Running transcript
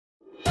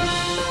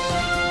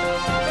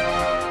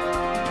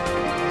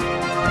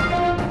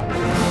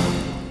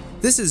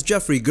This is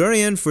Jeffrey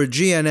Gurian for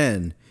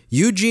GNN,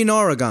 Eugene,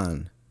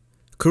 Oregon.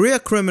 Career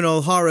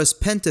criminal Horace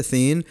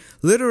Pentatene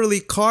literally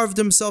carved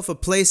himself a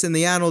place in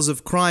the annals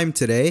of crime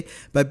today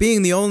by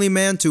being the only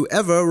man to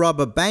ever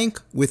rob a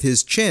bank with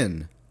his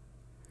chin.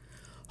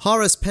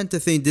 Horace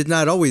Pentatene did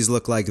not always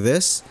look like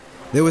this.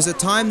 There was a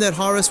time that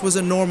Horace was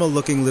a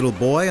normal-looking little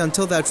boy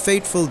until that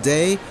fateful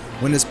day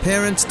when his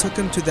parents took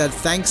him to that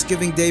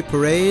Thanksgiving Day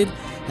parade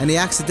and he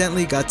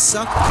accidentally got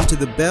sucked into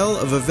the bell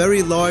of a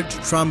very large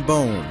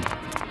trombone.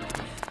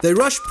 They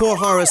rushed poor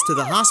Horace to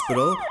the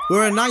hospital,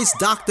 where a nice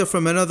doctor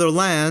from another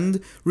land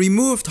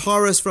removed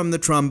Horace from the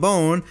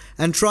trombone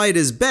and tried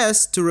his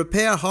best to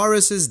repair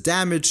Horace's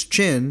damaged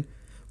chin,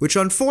 which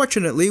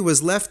unfortunately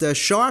was left as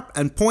sharp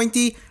and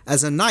pointy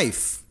as a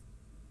knife.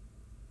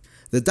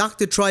 The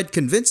doctor tried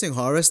convincing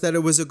Horace that it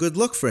was a good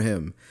look for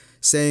him,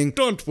 saying,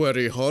 "Don't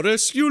worry,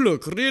 Horace, you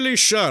look really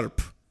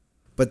sharp."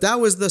 But that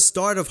was the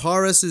start of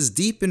Horace's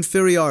deep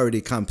inferiority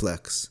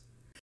complex.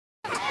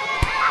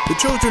 The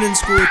children in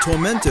school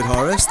tormented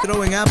Horace,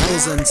 throwing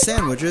apples and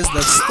sandwiches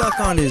that stuck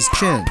on his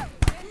chin.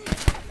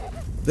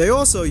 They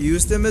also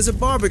used him as a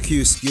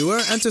barbecue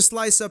skewer and to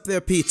slice up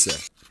their pizza.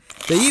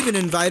 They even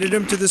invited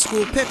him to the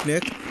school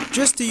picnic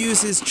just to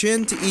use his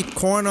chin to eat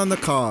corn on the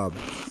cob.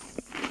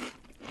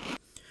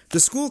 The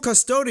school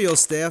custodial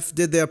staff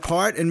did their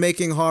part in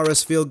making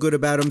Horace feel good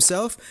about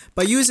himself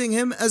by using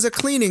him as a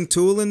cleaning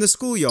tool in the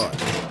schoolyard.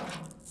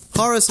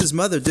 Horace's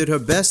mother did her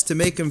best to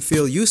make him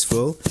feel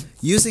useful,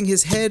 using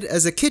his head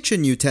as a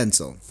kitchen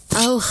utensil.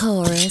 "Oh,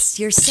 Horace,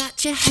 you're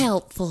such a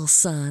helpful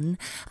son.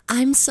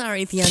 I'm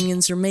sorry the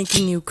onions are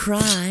making you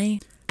cry."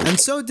 And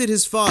so did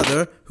his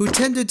father, who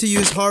tended to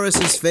use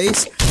Horace's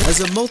face as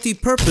a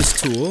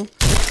multi-purpose tool,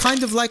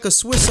 kind of like a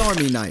Swiss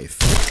Army knife.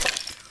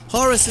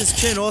 Horace's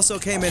chin also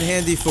came in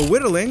handy for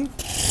whittling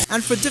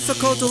and for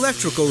difficult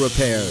electrical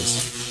repairs.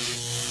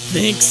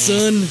 "Thanks,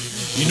 son.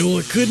 You know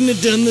I couldn't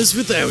have done this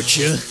without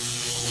you."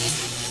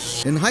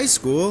 In high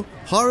school,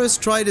 Horace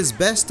tried his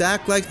best to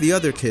act like the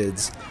other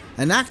kids,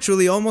 and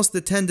actually almost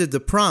attended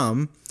the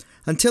prom,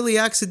 until he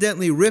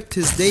accidentally ripped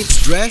his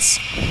date's dress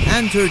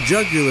and her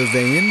jugular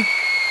vein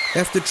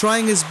after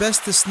trying his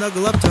best to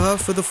snuggle up to her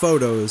for the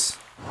photos.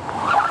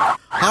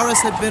 Horace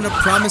had been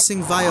a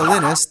promising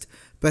violinist,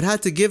 but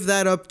had to give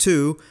that up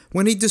too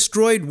when he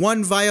destroyed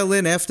one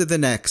violin after the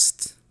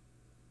next.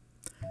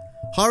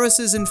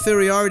 Horace's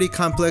inferiority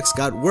complex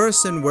got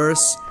worse and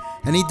worse,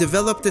 and he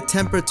developed a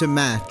temper to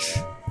match.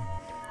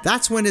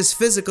 That's when his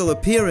physical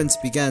appearance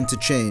began to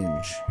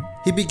change.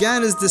 He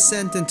began his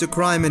descent into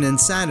crime and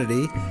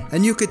insanity,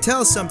 and you could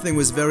tell something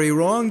was very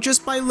wrong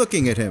just by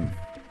looking at him.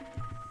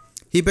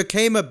 He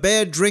became a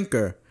bad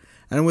drinker,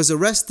 and was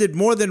arrested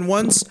more than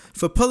once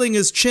for pulling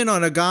his chin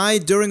on a guy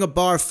during a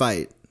bar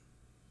fight.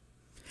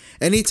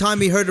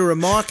 Anytime he heard a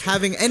remark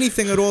having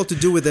anything at all to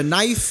do with a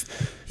knife,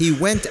 he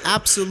went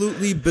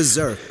absolutely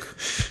berserk.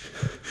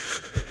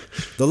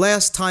 The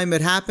last time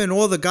it happened,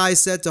 all the guy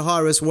said to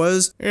Horace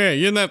was, "Yeah,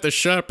 you're not the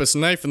sharpest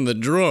knife in the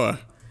drawer."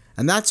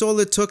 And that's all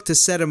it took to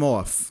set him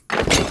off.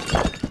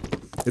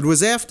 It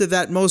was after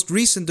that most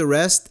recent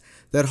arrest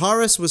that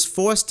Horace was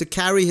forced to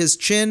carry his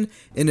chin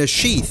in a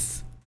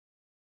sheath.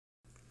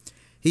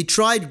 He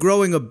tried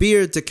growing a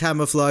beard to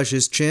camouflage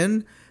his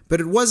chin, but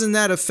it wasn't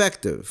that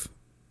effective.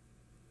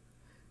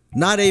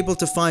 Not able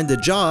to find a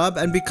job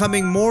and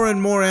becoming more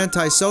and more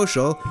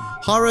antisocial,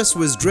 Horace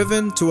was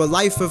driven to a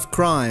life of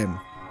crime.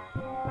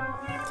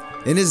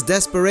 In his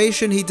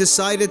desperation, he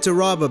decided to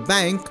rob a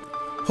bank,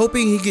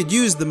 hoping he could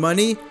use the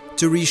money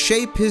to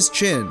reshape his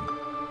chin.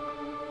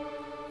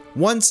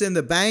 Once in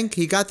the bank,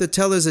 he got the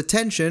teller's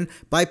attention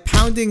by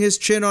pounding his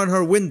chin on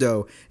her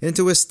window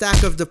into a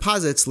stack of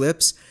deposit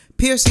slips,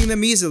 piercing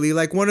them easily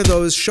like one of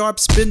those sharp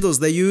spindles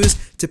they use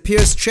to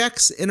pierce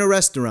checks in a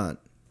restaurant.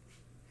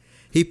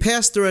 He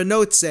passed her a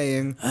note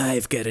saying,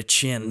 "I've got a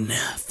chin.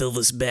 Fill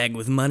this bag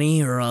with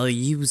money or I'll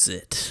use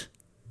it."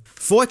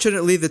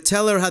 Fortunately, the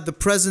teller had the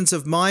presence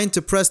of mind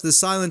to press the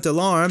silent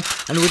alarm,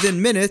 and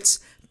within minutes,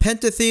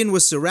 Pentatene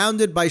was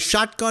surrounded by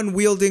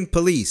shotgun-wielding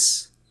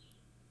police.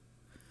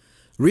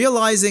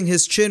 Realizing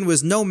his chin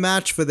was no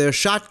match for their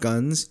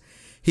shotguns,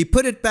 he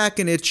put it back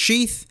in its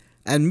sheath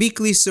and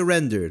meekly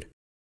surrendered.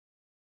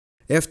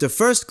 After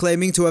first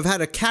claiming to have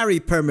had a carry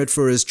permit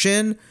for his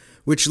chin,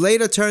 which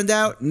later turned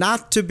out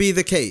not to be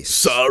the case.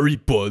 "Sorry,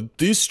 bud,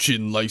 this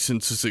chin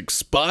license is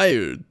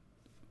expired."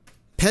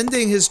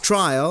 Pending his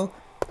trial,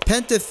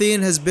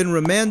 Pentatene has been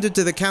remanded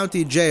to the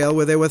county jail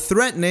where they were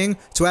threatening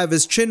to have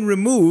his chin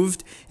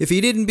removed if he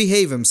didn't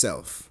behave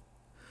himself.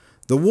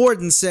 The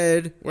warden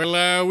said,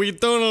 "Well, we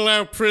don't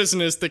allow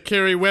prisoners to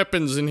carry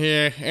weapons in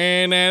here,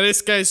 and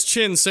this guy's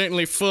chin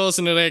certainly falls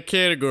into that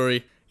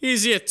category.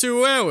 He's here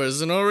 2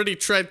 hours and already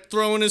tried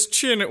throwing his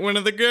chin at one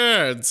of the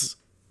guards."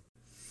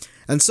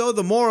 And so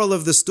the moral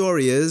of the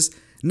story is,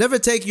 never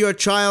take your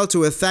child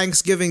to a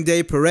Thanksgiving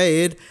Day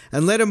parade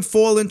and let him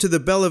fall into the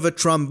bell of a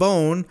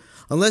trombone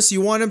unless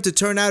you want him to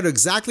turn out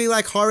exactly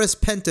like Horace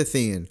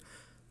Pentatene,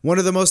 one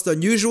of the most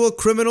unusual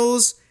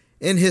criminals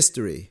in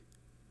history.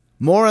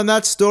 More on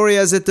that story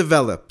as it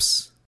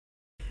develops.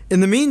 In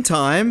the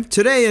meantime,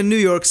 today in New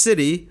York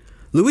City,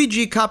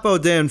 Luigi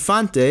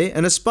Capodeinfante,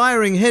 an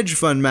aspiring hedge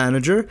fund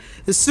manager,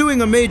 is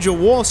suing a major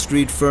Wall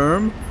Street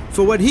firm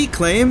for what he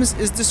claims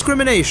is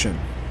discrimination.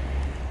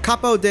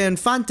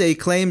 Capodeinfante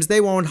claims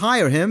they won't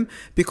hire him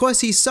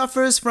because he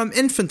suffers from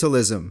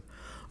infantilism,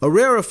 a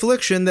rare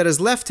affliction that has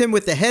left him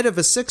with the head of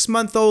a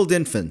 6-month-old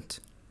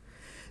infant.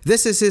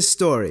 This is his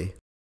story.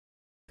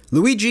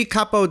 Luigi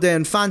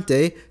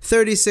Capodeinfante,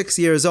 36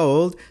 years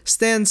old,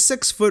 stands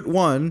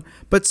 6'1",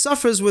 but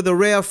suffers with a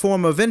rare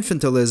form of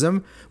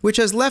infantilism, which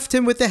has left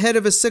him with the head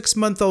of a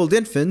 6-month-old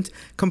infant,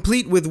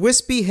 complete with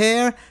wispy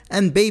hair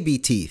and baby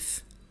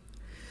teeth.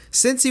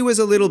 Since he was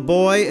a little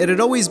boy, it had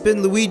always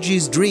been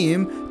Luigi's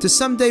dream to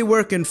someday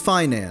work in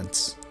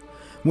finance.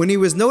 When he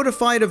was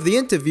notified of the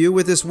interview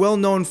with this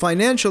well-known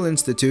financial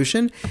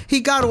institution,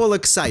 he got all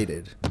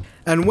excited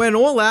and went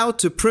all out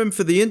to prim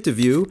for the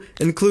interview,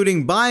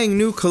 including buying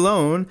new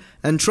cologne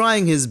and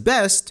trying his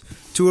best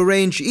to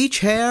arrange each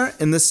hair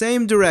in the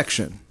same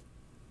direction.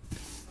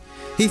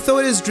 He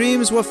thought his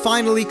dreams were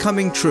finally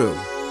coming true.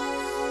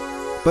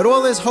 But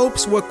all his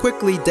hopes were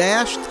quickly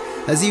dashed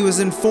as he was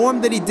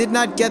informed that he did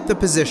not get the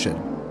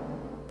position.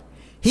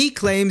 He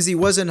claims he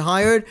wasn't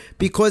hired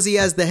because he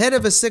has the head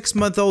of a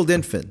 6-month-old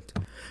infant,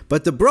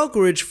 but the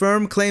brokerage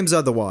firm claims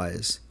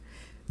otherwise.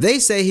 They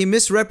say he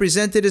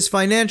misrepresented his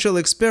financial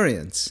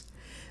experience.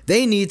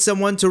 They need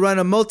someone to run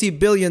a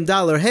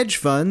multi-billion-dollar hedge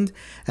fund,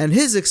 and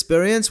his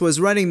experience was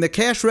running the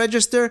cash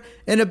register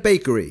in a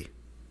bakery.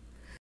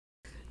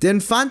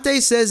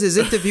 D'infante says his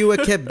interviewer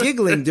kept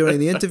giggling during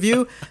the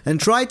interview and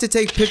tried to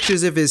take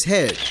pictures of his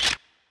head.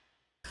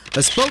 A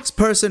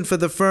spokesperson for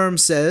the firm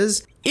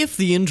says, If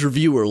the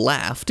interviewer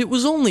laughed, it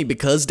was only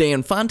because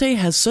D'Infante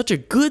has such a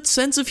good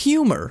sense of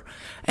humor,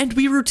 and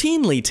we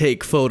routinely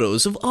take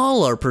photos of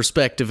all our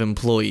prospective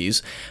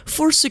employees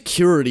for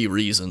security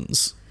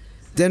reasons.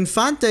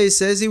 D'Infante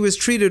says he was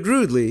treated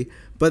rudely,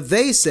 but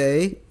they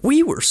say,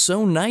 We were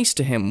so nice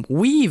to him,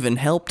 we even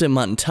helped him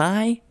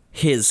untie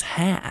his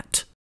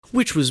hat,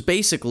 which was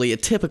basically a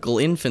typical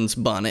infant's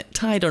bonnet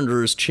tied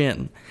under his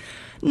chin.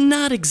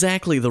 Not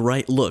exactly the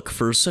right look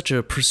for such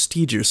a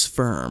prestigious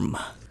firm.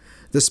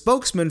 The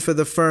spokesman for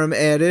the firm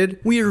added,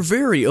 We are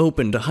very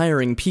open to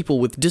hiring people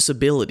with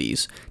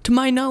disabilities. To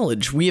my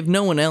knowledge, we have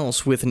no one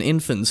else with an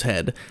infant's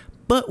head,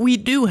 but we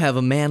do have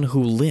a man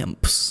who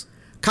limps.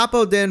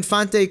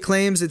 Capodeinfante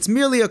claims it's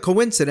merely a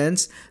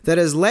coincidence that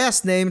his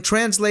last name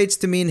translates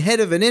to mean head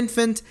of an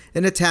infant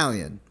in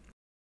Italian.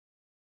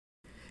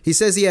 He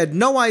says he had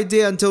no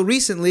idea until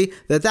recently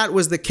that that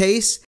was the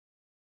case,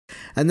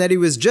 and that he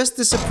was just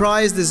as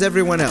surprised as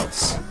everyone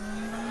else.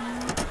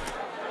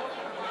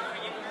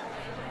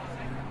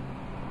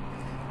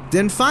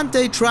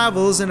 D'Infante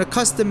travels in a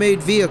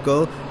custom-made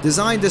vehicle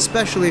designed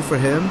especially for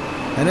him,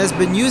 and has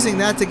been using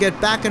that to get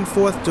back and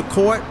forth to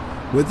court,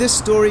 where this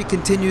story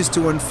continues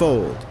to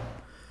unfold.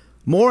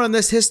 More on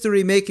this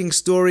history-making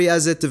story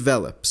as it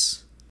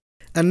develops.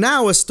 And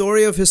now a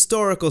story of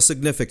historical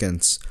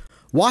significance.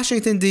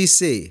 Washington,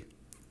 D.C.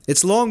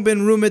 It's long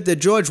been rumored that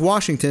George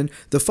Washington,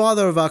 the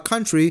father of our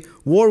country,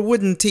 wore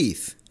wooden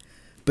teeth.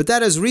 But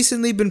that has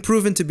recently been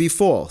proven to be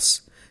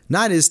false.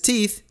 Not his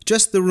teeth,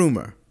 just the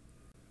rumor.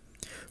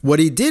 What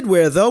he did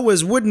wear, though,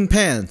 was wooden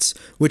pants,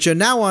 which are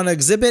now on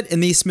exhibit in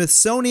the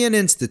Smithsonian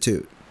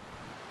Institute.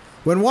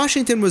 When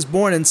Washington was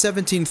born in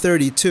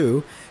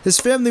 1732, his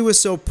family was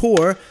so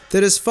poor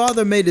that his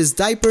father made his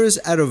diapers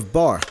out of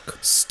bark.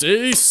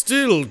 Stay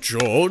still,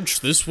 George.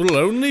 This will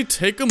only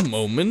take a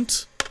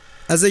moment.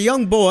 As a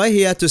young boy,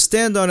 he had to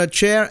stand on a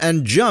chair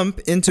and jump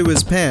into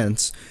his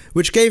pants,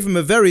 which gave him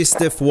a very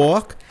stiff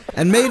walk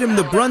and made him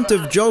the brunt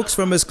of jokes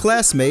from his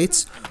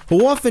classmates,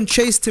 who often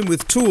chased him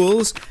with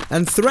tools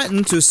and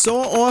threatened to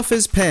saw off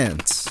his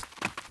pants.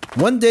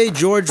 One day,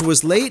 George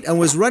was late and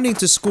was running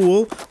to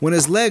school when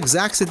his legs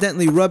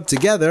accidentally rubbed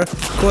together,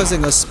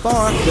 causing a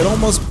spark that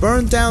almost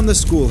burned down the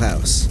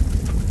schoolhouse.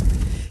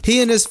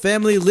 He and his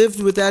family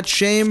lived with that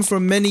shame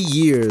for many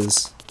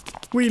years.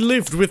 We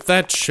lived with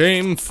that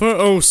shame for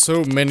oh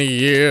so many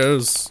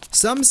years.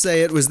 Some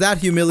say it was that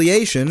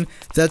humiliation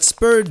that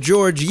spurred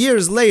George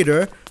years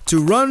later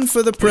to run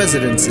for the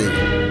presidency.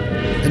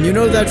 And you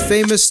know that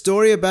famous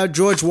story about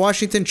George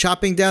Washington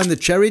chopping down the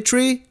cherry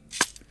tree?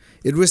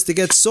 It was to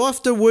get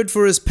softer wood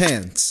for his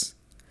pants.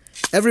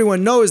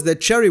 Everyone knows that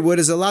cherry wood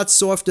is a lot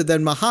softer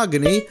than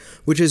mahogany,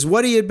 which is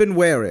what he had been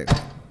wearing.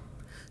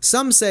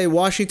 Some say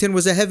Washington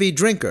was a heavy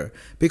drinker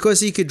because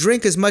he could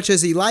drink as much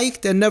as he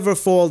liked and never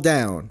fall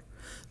down.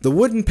 The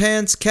wooden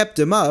pants kept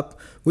him up,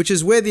 which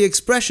is where the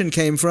expression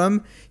came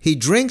from, he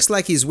drinks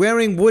like he's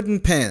wearing wooden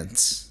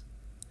pants.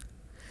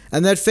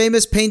 And that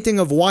famous painting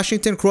of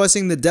Washington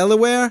crossing the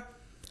Delaware?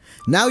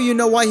 Now you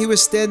know why he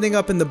was standing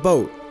up in the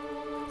boat.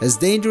 As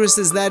dangerous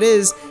as that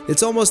is,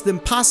 it's almost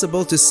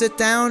impossible to sit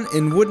down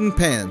in wooden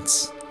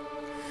pants.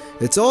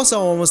 It's also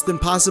almost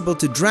impossible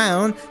to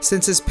drown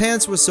since his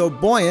pants were so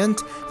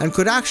buoyant and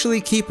could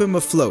actually keep him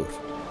afloat.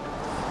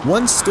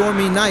 One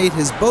stormy night,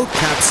 his boat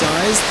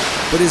capsized,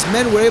 but his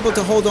men were able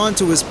to hold on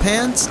to his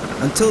pants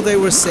until they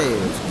were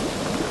saved.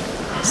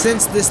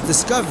 Since this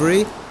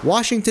discovery,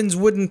 Washington's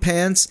wooden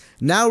pants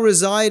now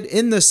reside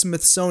in the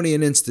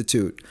Smithsonian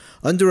Institute,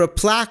 under a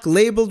plaque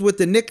labeled with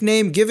the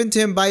nickname given to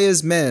him by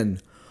his men,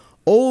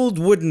 Old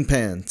Wooden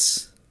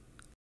Pants.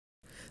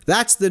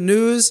 That's the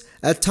news.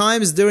 At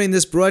times during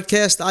this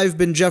broadcast, I've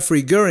been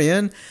Jeffrey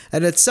Gurian,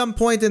 and at some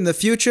point in the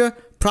future,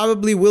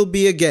 probably will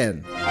be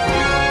again.